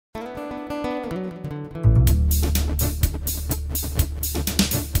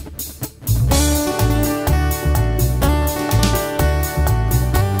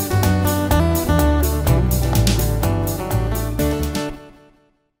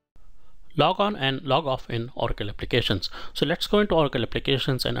Log on and log off in Oracle applications. So let's go into Oracle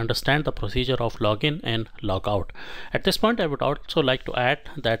applications and understand the procedure of login and log out. At this point, I would also like to add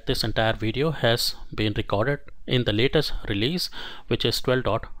that this entire video has been recorded in the latest release, which is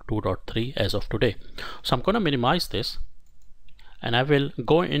 12.2.3 as of today. So I'm going to minimize this and I will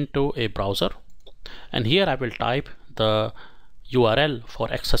go into a browser, and here I will type the URL for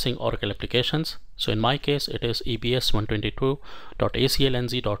accessing Oracle applications. So in my case, it is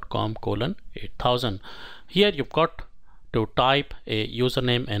ebs122.aclnz.com:8000. Here you've got to type a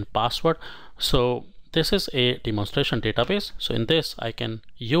username and password. So this is a demonstration database. So in this, I can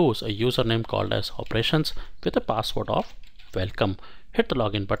use a username called as operations with a password of welcome. Hit the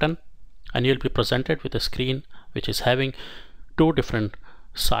login button and you'll be presented with a screen which is having two different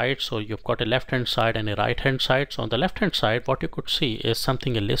sides. So you've got a left hand side and a right hand side. So on the left hand side, what you could see is a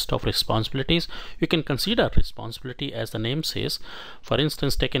list of responsibilities. You can consider responsibility as the name says. For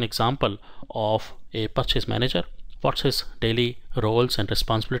instance, take an example of a purchase manager. What his daily roles and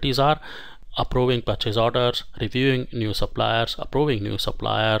responsibilities are: approving purchase orders, reviewing new suppliers, approving new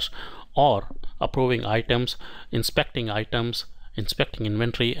suppliers, or approving items, inspecting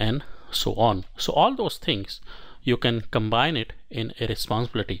inventory, and so on. So all those things you can combine it in a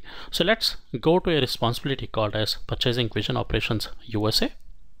responsibility. So let's go to a responsibility called as Purchasing Vision Operations USA.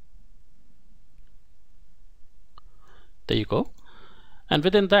 There you go. And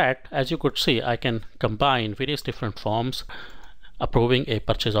within that, as you could see, I can combine various different forms. Approving a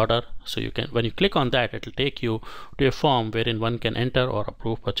purchase order, so you can, when you click on that, it will take you to a form wherein one can enter or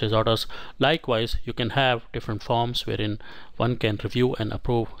approve purchase orders. Likewise, you can have different forms wherein one can review and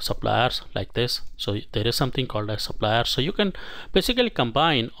approve suppliers like this. So there is something called as suppliers. So you can basically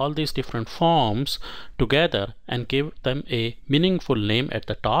combine all these different forms together and give them a meaningful name at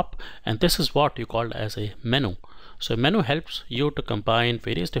the top, and this is what you call as a menu. So a menu helps you to combine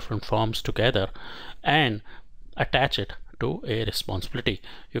various different forms together and attach it to a responsibility.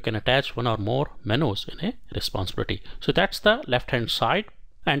 You can attach one or more menus in a responsibility. So that's the left hand side,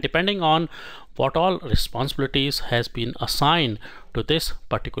 and depending on what all responsibilities has been assigned to this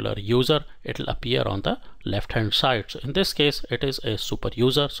particular user, it will appear on the left hand side. So in this case, it is a super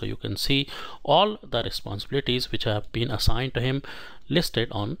user, so you can see all the responsibilities which have been assigned to him listed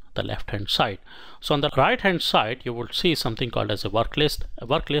on the left hand side. So on the right hand side, you will see something called as a work list. A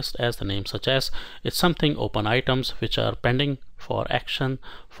work list, as the name suggests, it's something open items which are pending for action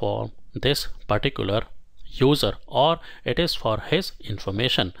for this particular user, or it is for his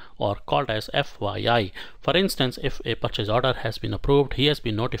information, or called as FYI. For instance, if a purchase order has been approved, he has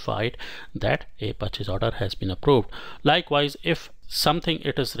been notified that a purchase order has been approved. Likewise, if something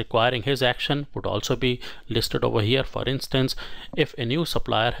it is requiring his action, would also be listed over here. For instance, if a new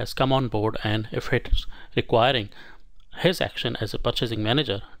supplier has come on board and if it's requiring his action as a purchasing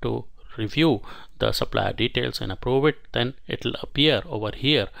manager to review the supplier details and approve it, then it will appear over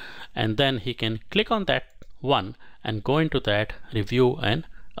here, and then he can click on that one and go into that review and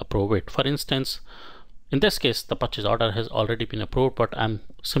approve it. For instance, in this case, the purchase order has already been approved, but I'm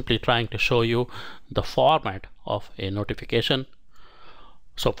simply trying to show you the format of a notification.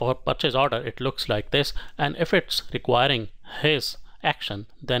 So for purchase order, it looks like this, and if it's requiring his action,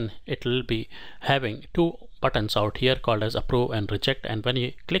 then it will be having two buttons out here called as approve and reject, and when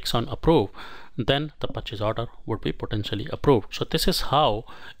he clicks on approve, then the purchase order would be potentially approved. So this is how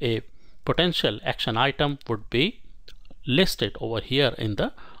a potential action item would be listed over here in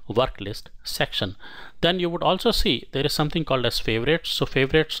the work list section. Then you would also see there is something called as favorites. So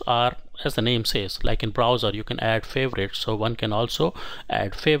favorites are, as the name says, like in browser you can add favorites, so one can also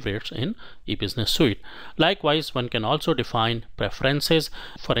add favorites in eBusiness Suite. Likewise, one can also define preferences.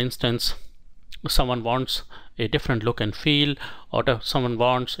 For instance, someone wants a different look and feel, or someone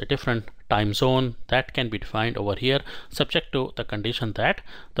wants a different time zone, that can be defined over here, subject to the condition that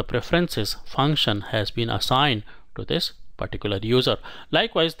the preferences function has been assigned to this particular user.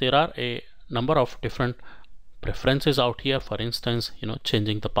 Likewise, there are a number of different preferences out here. For instance,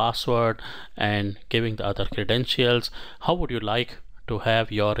 changing the password and giving the other credentials, how would you like to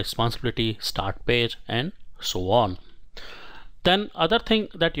have your responsibility start page, and so on. Then other thing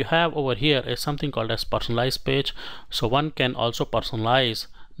that you have over here is something called as personalized page. So one can also personalize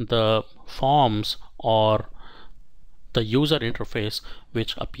the forms or the user interface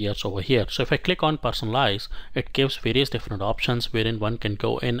which appears over here. So if I click on personalize, it gives various different options wherein one can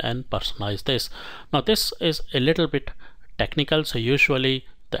go in and personalize this. Now this is a little bit technical, so usually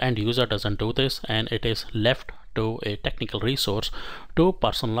the end user doesn't do this, and it is left to a technical resource to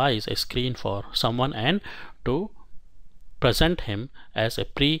personalize a screen for someone and to present him as a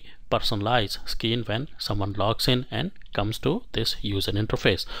pre-personalized screen when someone logs in and comes to this user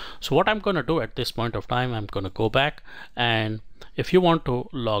interface. So what I'm going to do at this point of time, I'm going to go back, and if you want to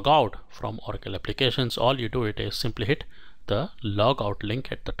log out from Oracle applications, all you do it is simply hit the log out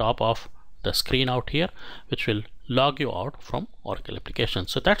link at the top of the screen out here, which will log you out from Oracle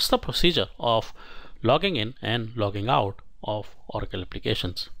applications. So that's the procedure of logging in and logging out of Oracle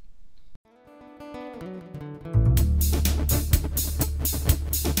applications.